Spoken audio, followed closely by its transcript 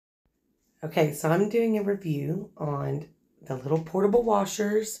Okay, so I'm doing a review on the little portable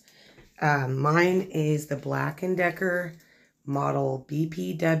washers. Mine is the Black & Decker model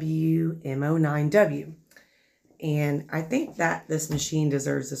BPW M09W. And I think that this machine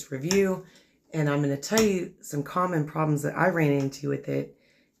deserves this review. And I'm going to tell you some common problems that I ran into with it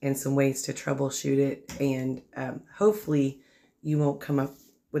and some ways to troubleshoot it. And hopefully you won't come up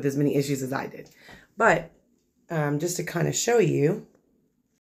with as many issues as I did. But just to kind of show you.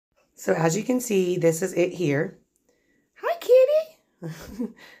 So as you can see, this is it here. Hi,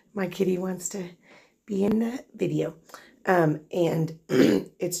 kitty. My kitty wants to be in the video. And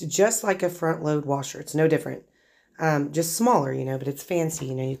it's just like a front load washer. It's no different. Just smaller, you know, but it's fancy.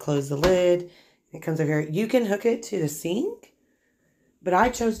 You know, you close the lid. It comes over here. You can hook it to the sink, but I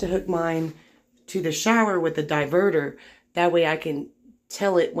chose to hook mine to the shower with the diverter. That way I can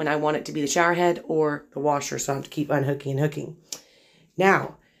tell it when I want it to be the shower head or the washer, so I don't have to keep unhooking and hooking.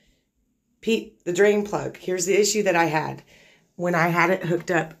 Now, Pete, the drain plug. Here's the issue that I had. When I had it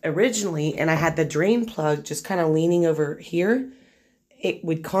hooked up originally and I had the drain plug just kind of leaning over here, it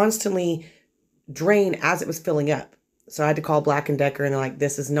would constantly drain as it was filling up. So I had to call Black & Decker and they're like,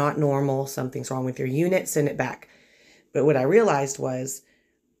 this is not normal. Something's wrong with your unit. Send it back. But what I realized was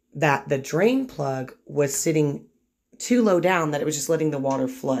that the drain plug was sitting too low down, that it was just letting the water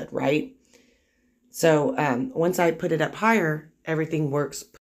flood, right? So once I put it up higher, everything works.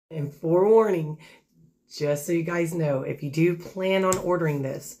 And forewarning, just so you guys know, if you do plan on ordering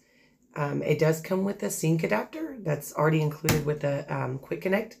this, it does come with a sink adapter that's already included with the Quick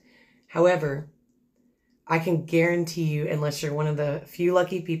Connect. However, I can guarantee you, unless you're one of the few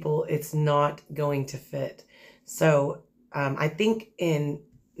lucky people, it's not going to fit. So I think in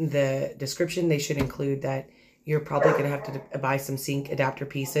the description, they should include that you're probably going to have to buy some sink adapter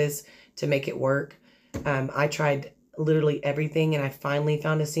pieces to make it work. I tried literally everything, and I finally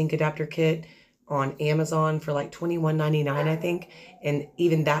found a sink adapter kit on Amazon for like $21.99, I think, and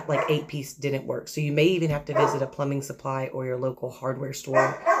even that like 8-piece didn't work. So you may even have to visit a plumbing supply or your local hardware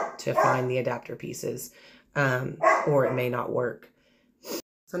store to find the adapter pieces, or it may not work.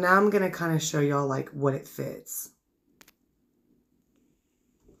 So now I'm gonna kind of show y'all like what it fits.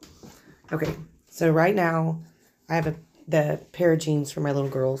 Okay, so right now I have the pair of jeans for my little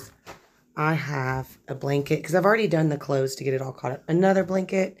girls. I have a blanket, because I've already done the clothes to get it all caught up. Another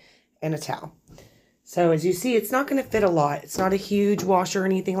blanket and a towel. So as you see, it's not going to fit a lot. It's not a huge washer or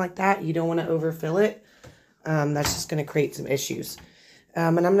anything like that. You don't want to overfill it. That's just going to create some issues.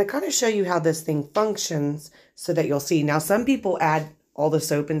 And I'm going to kind of show you how this thing functions so that you'll see. Now, some people add all the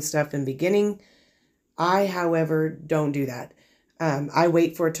soap and stuff in the beginning. I, however, don't do that. I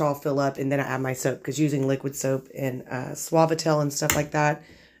wait for it to all fill up and then I add my soap, because using liquid soap and Suavitel and stuff like that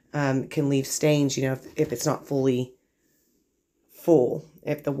can leave stains, you know, if it's not fully full,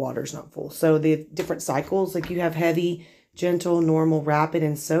 if the water's not full. So the different cycles, like you have heavy, gentle, normal, rapid,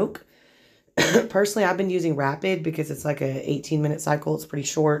 and soak. Personally, I've been using rapid because it's like a 18-minute cycle. It's pretty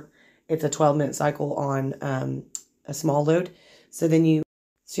short. It's a 12-minute cycle on a small load. So you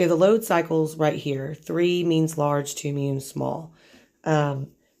have the load cycles right here. 3 means large, 2 means small.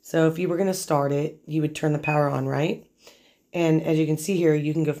 So if you were going to start it, you would turn the power on, right? And as you can see here,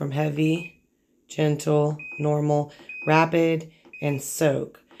 you can go from heavy, gentle, normal, rapid, and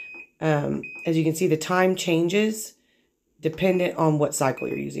soak. As you can see, the time changes dependent on what cycle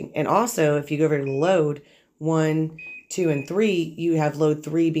you're using. And also, if you go over to the load, 1, 2, and 3, you have load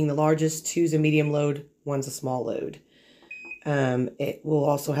 3 being the largest, 2's a medium load, 1's a small load. It will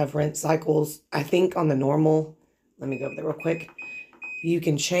also have rinse cycles. I think on the normal, let me go over there real quick. You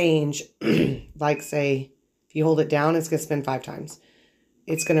can change, like say, if you hold it down, it's going to spin 5 times.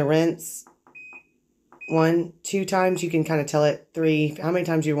 It's going to rinse 1, 2 times. You can kind of tell it 3, how many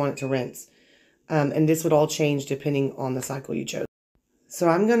times you want it to rinse. And this would all change depending on the cycle you chose. So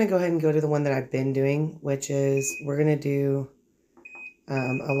I'm going to go ahead and go to the one that I've been doing, which is we're going to do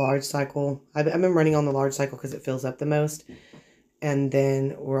a large cycle. I've been running on the large cycle because it fills up the most. And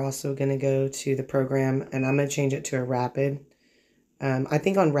then we're also going to go to the program, and I'm going to change it to a rapid. I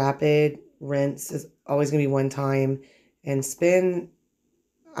think on rapid, rinse is always going to be 1 time, and spin,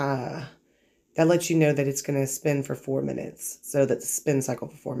 that lets you know that it's going to spin for 4 minutes. So that's a spin cycle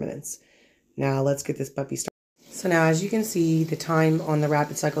for 4 minutes. Now let's get this puppy started. So now as you can see, the time on the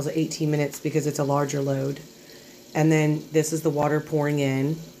rapid cycle is 18 minutes because it's a larger load. And then this is the water pouring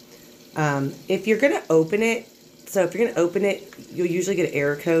in. If you're going to open it, you'll usually get an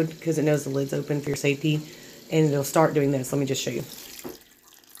error code because it knows the lid's open for your safety. And it'll start doing this. Let me just show you.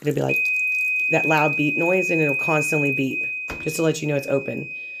 It'll be like that loud beep noise, and it'll constantly beep just to let you know it's open.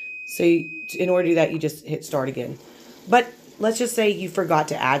 So in order to do that, you just hit start again. But let's just say you forgot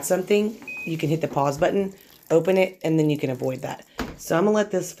to add something. you can hit the pause button, open it, and then you can avoid that. So I'm going to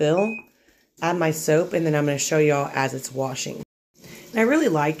let this fill, add my soap, and then I'm going to show y'all as it's washing. And I really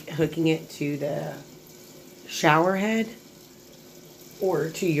like hooking it to the shower head or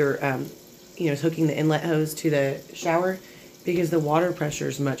to your, hooking the inlet hose to the shower, because the water pressure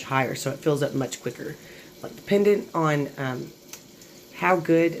is much higher, so it fills up much quicker. Like, dependent on how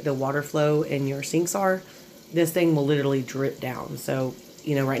good the water flow in your sinks are, this thing will literally drip down. So,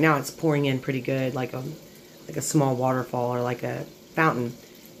 right now it's pouring in pretty good, like a small waterfall or like a fountain, and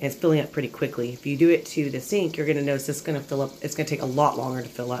it's filling up pretty quickly. If you do it to the sink, you're going to notice it's going to fill up. It's going to take a lot longer to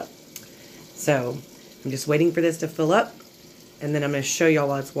fill up. So I'm just waiting for this to fill up, and then I'm going to show y'all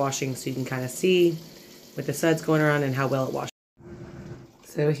while it's washing so you can kind of see with the suds going around and how well it washes.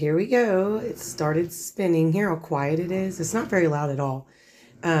 So here we go. It started spinning. Here how quiet it is. It's not very loud at all.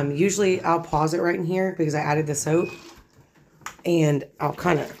 Usually I'll pause it right in here because I added the soap, and I'll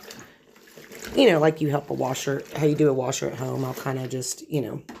kind of, like you help a washer, how you do a washer at home, I'll kind of just,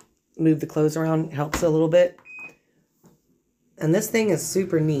 move the clothes around. It helps a little bit. And this thing is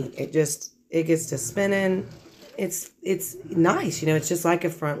super neat. It gets to spinning. It's nice. It's just like a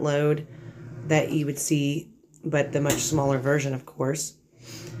front load that you would see, but the much smaller version, of course.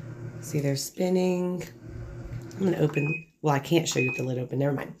 See, they're spinning. I'm going to open. Well, I can't show you with the lid open.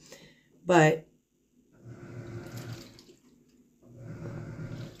 Never mind. But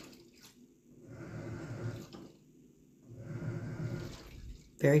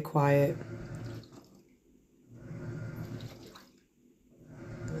very quiet.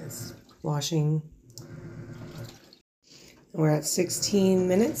 It's washing. We're at 16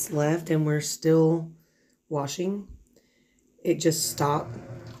 minutes left, and we're still washing. It just stopped.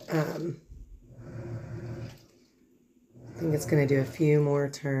 I think it's going to do a few more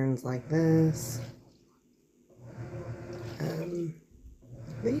turns like this.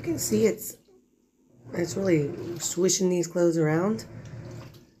 But you can see it's really swishing these clothes around.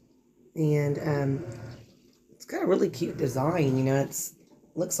 And it's got a really cute design. It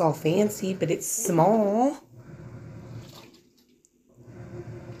looks all fancy, but it's small.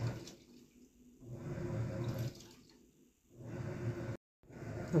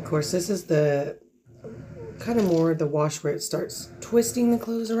 Of course, this is the kind of more the wash where it starts twisting the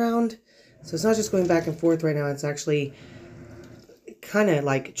clothes around. So it's not just going back and forth right now. It's actually kind of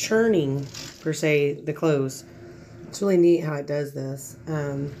like churning, per se, the clothes. It's really neat how it does this.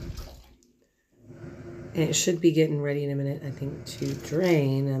 And it should be getting ready in a minute, I think, to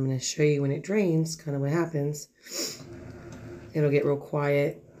drain. I'm going to show you when it drains, kind of what happens. It'll get real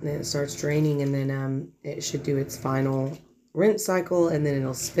quiet, and then it starts draining, and then it should do its final rinse cycle, and then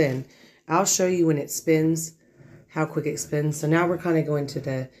it'll spin. I'll show you when it spins, how quick it spins. So now we're kind of going to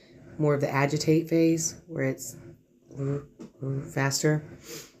the more of the agitate phase, where it's faster.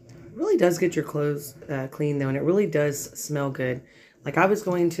 It really does get your clothes clean, though, and it really does smell good. Like, I was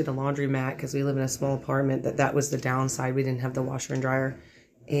going to the laundromat because we live in a small apartment. That was the downside. We didn't have the washer and dryer.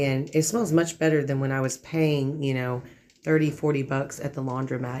 And it smells much better than when I was paying, $30-40 at the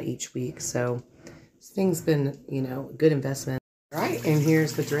laundromat each week. So this thing's been, a good investment. All right, and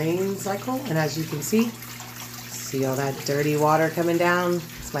here's the drain cycle. And as you can see all that dirty water coming down?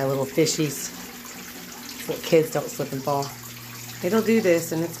 It's my little fishies. So kids don't slip and fall. It'll do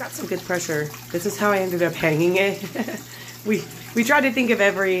this, and it's got some good pressure. This is how I ended up hanging it. We tried to think of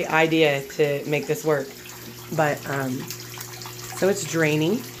every idea to make this work. But, so it's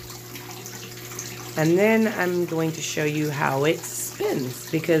draining. And then I'm going to show you how it spins,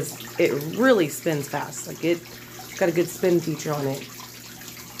 because it really spins fast. Like, it's got a good spin feature on it.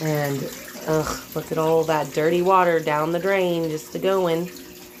 And, look at all that dirty water down the drain just to go in.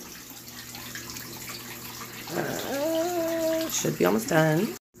 Should be almost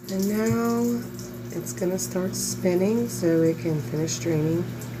done. And now it's gonna start spinning so it can finish draining.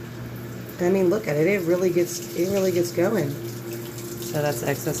 I mean, look at it. It really gets going. So that's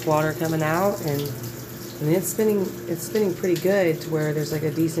excess water coming out, and it's spinning pretty good to where there's like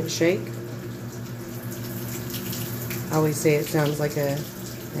a decent shake. I always say it sounds like a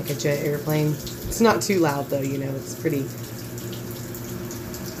jet airplane. It's not too loud though, it's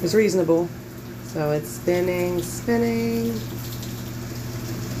reasonable. So it's spinning,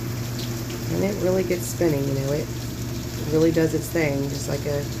 and it really gets spinning, it really does its thing, just like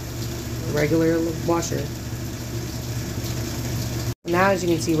a regular washer. Now, as you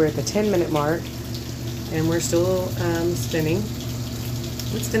can see, we're at the 10-minute mark, and we're still spinning.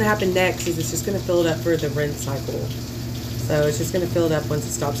 What's going to happen next is it's just going to fill it up for the rinse cycle. So it's just going to fill it up once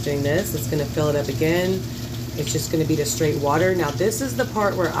it stops doing this. It's going to fill it up again. It's just going to be the straight water. Now, this is the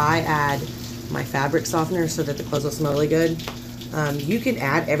part where I add my fabric softener so that the clothes will smell really good. You can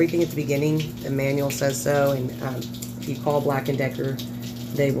add everything at the beginning. The manual says so, and if you call Black & Decker,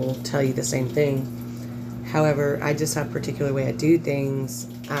 they will tell you the same thing. However, I just have a particular way I do things.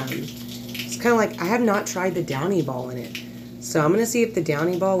 It's kind of like, I have not tried the Downy ball in it. So I'm going to see if the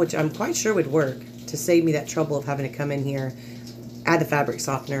Downy ball, which I'm quite sure would work, to save me that trouble of having to come in here, add the fabric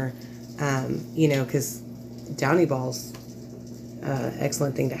softener, you know, because Downy balls,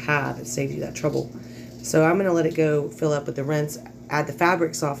 excellent thing to have. It saves you that trouble. So I'm going to let it go, fill up with the rinse, add the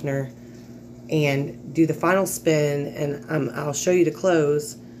fabric softener, and do the final spin, and I'll show you the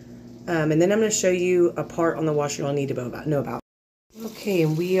close. And then I'm going to show you a part on the washer you'll need to know about. Okay,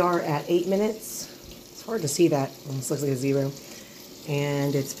 and we are at 8 minutes. It's hard to see that. It almost looks like a 0.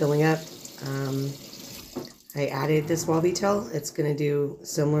 And it's filling up. I added this Suavitel. It's going to do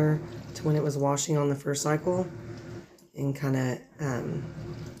similar to when it was washing on the first cycle, and kind of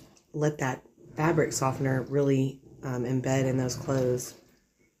let that fabric softener really embed in those clothes.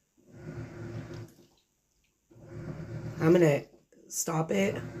 I'm going to stop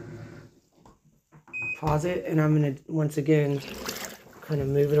it, pause it, and I'm going to once again kind of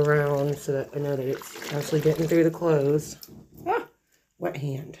move it around so that I know that it's actually getting through the clothes. Ah, wet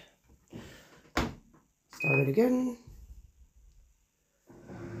hand. Start it again.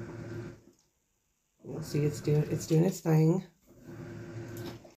 You'll see it's doing its thing.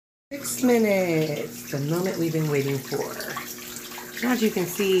 6 minutes, the moment we've been waiting for. Now, as you can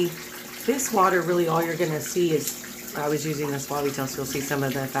see, this water, really all you're going to see is, I was using the Suavitel, so you'll see some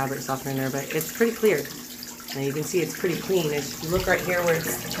of the fabric softener in there, but it's pretty clear. Now you can see it's pretty clean. If you look right here where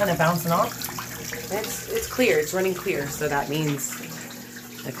it's kind of bouncing off, it's clear, it's running clear, so that means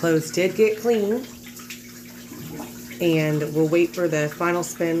the clothes did get clean. And we'll wait for the final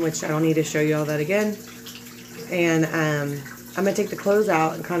spin, which I don't need to show you all that again. And I'm going to take the clothes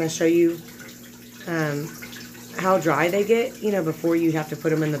out and kind of show you how dry they get, you know, before you have to put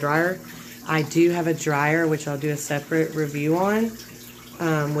them in the dryer. I do have a dryer, which I'll do a separate review on,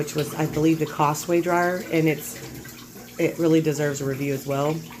 which was, I believe, the Costway dryer, and it really deserves a review as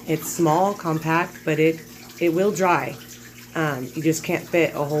well. It's small, compact, but it will dry. You just can't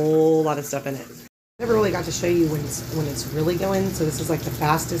fit a whole lot of stuff in it. Never really got to show you when it's really going, so this is like the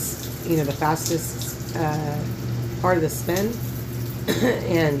fastest, you know, the fastest part of the spin,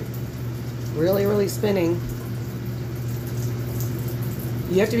 and really spinning.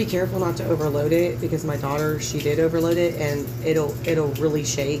 You have to be careful not to overload it, because my daughter, she did overload it, and it'll really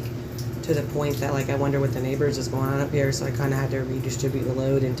shake to the point that, like, I wonder what the neighbors is going on up here, so I kind of had to redistribute the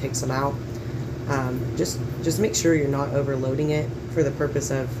load and take some out. Just make sure you're not overloading it for the purpose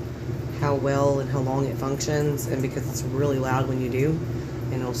of how well and how long it functions, and because it's really loud when you do,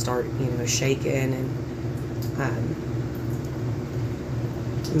 and it'll start, you know, shaking and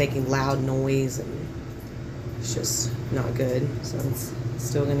making loud noise, and it's just not good. So it's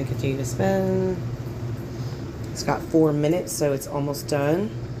still going to continue to spin. It's got 4 minutes, so it's almost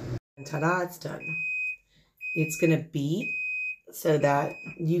done. And ta-da, it's done. It's going to beep so that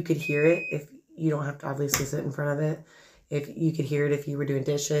you could hear it. If you don't have to obviously sit in front of it. If you could hear it if you were doing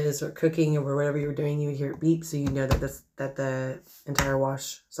dishes or cooking or whatever you were doing, you would hear it beep, so you know that that the entire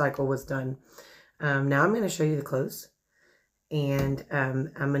wash cycle was done. Now I'm going to show you the clothes, and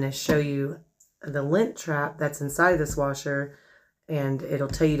I'm going to show you the lint trap that's inside of this washer, and it'll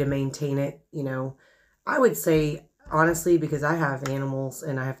tell you to maintain it. You know, I would say, honestly, because I have animals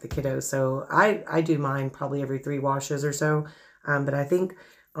and I have the kiddos, so I do mine probably every 3 washes or so, but I think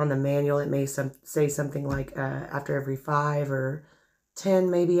on the manual it may say something like after every 5 or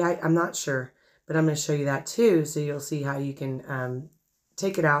 10 maybe. I'm not sure, but I'm going to show you that too, so you'll see how you can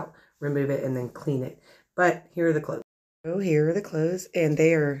take it out, remove it, and then clean it. But here are the clothes. So here are the clothes, and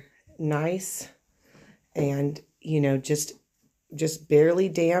they are nice and, you know, just barely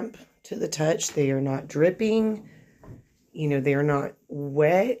damp to the touch. They are not dripping, you know, they are not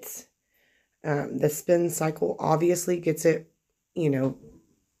wet. The spin cycle obviously gets it, you know,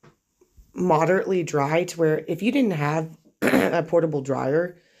 moderately dry, to where if you didn't have a portable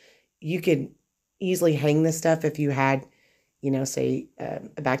dryer, you could easily hang this stuff if you had, you know, say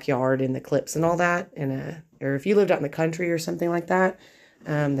a backyard and the clips and all that, and or if you lived out in the country or something like that.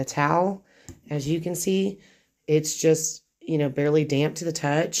 The towel, as you can see, it's just, you know, barely damp to the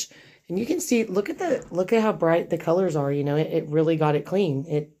touch, and you can see, look at how bright the colors are. You know, it really got it clean.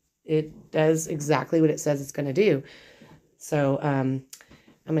 It does exactly what it says it's going to do. So I'm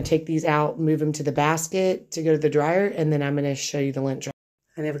going to take these out, move them to the basket to go to the dryer, and then I'm going to show you the lint dryer.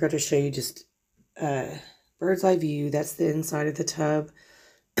 I never got to show you just bird's eye view. That's the inside of the tub.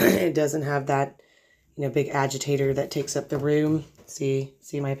 It doesn't have that, you know, big agitator that takes up the room. See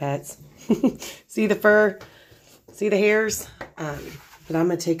my pets? See the fur? See the hairs? But I'm going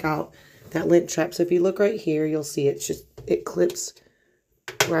to take out that lint trap. So if you look right here, you'll see it clips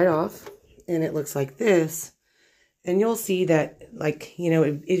right off. And it looks like this. And you'll see that, like, you know,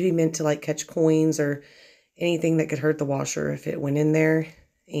 it'd be meant to, like, catch coins or anything that could hurt the washer if it went in there.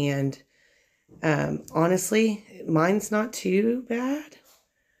 And honestly, mine's not too bad.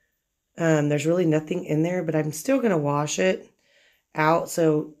 There's really nothing in there, but I'm still going to wash it out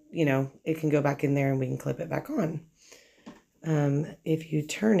so, you know, it can go back in there and we can clip it back on. If you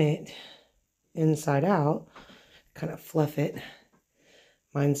turn it inside out, kind of fluff it.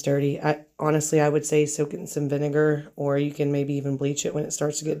 Mine's dirty. Honestly, I would say soak it in some vinegar, or you can maybe even bleach it when it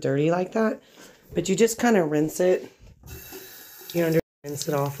starts to get dirty like that. But you just kind of rinse it. You know, rinse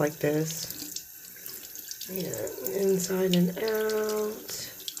it off like this. Yeah, inside and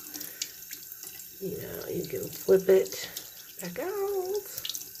out. You know, you can flip it back out.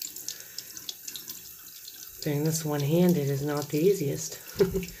 Doing this one-handed is not the easiest.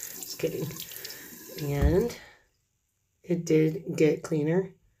 Just kidding. And it did get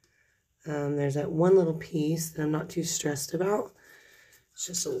cleaner. There's that one little piece that I'm not too stressed about. It's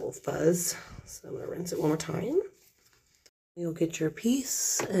just a little fuzz. So I'm going to rinse it one more time. You'll get your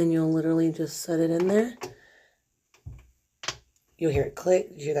piece and you'll literally just set it in there. You'll hear it click.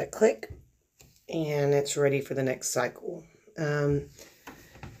 You hear that click? And it's ready for the next cycle. I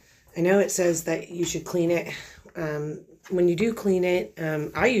know it says that you should clean it. When you do clean it,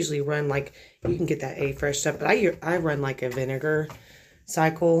 I usually run like, you can get that A-Fresh stuff, but I run like a vinegar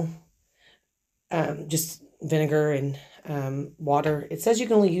cycle. Just vinegar and water. It says you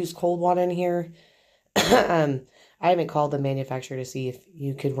can only use cold water in here. I haven't called the manufacturer to see if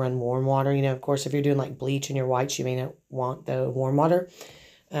you could run warm water. You know, of course, if you're doing like bleach in your whites, you may not want the warm water.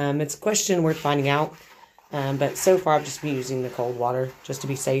 It's a question worth finding out. But so far I've just been using the cold water just to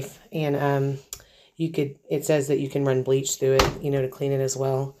be safe. And it says that you can run bleach through it, you know, to clean it as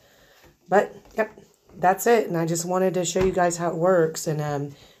well. But yep, that's it. And I just wanted to show you guys how it works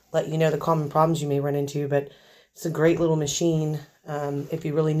and let you know the common problems you may run into. But it's a great little machine if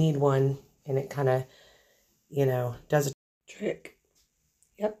you really need one, and it kind of, you know, does a trick.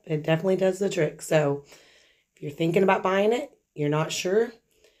 Yep, it definitely does the trick. So if you're thinking about buying it, you're not sure,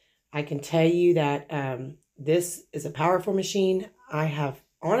 I can tell you that this is a powerful machine. I have,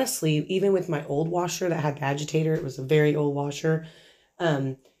 honestly, even with my old washer that had the agitator, it was a very old washer,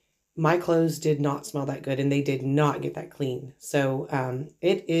 my clothes did not smell that good, and they did not get that clean. So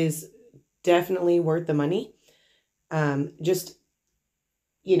it is definitely worth the money. Just,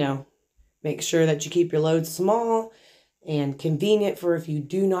 you know, make sure that you keep your loads small and convenient for if you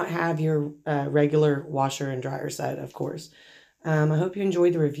do not have your regular washer and dryer set, of course. I hope you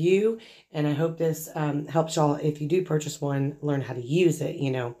enjoyed the review, and I hope this helps y'all, if you do purchase one, learn how to use it,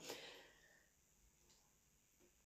 you know.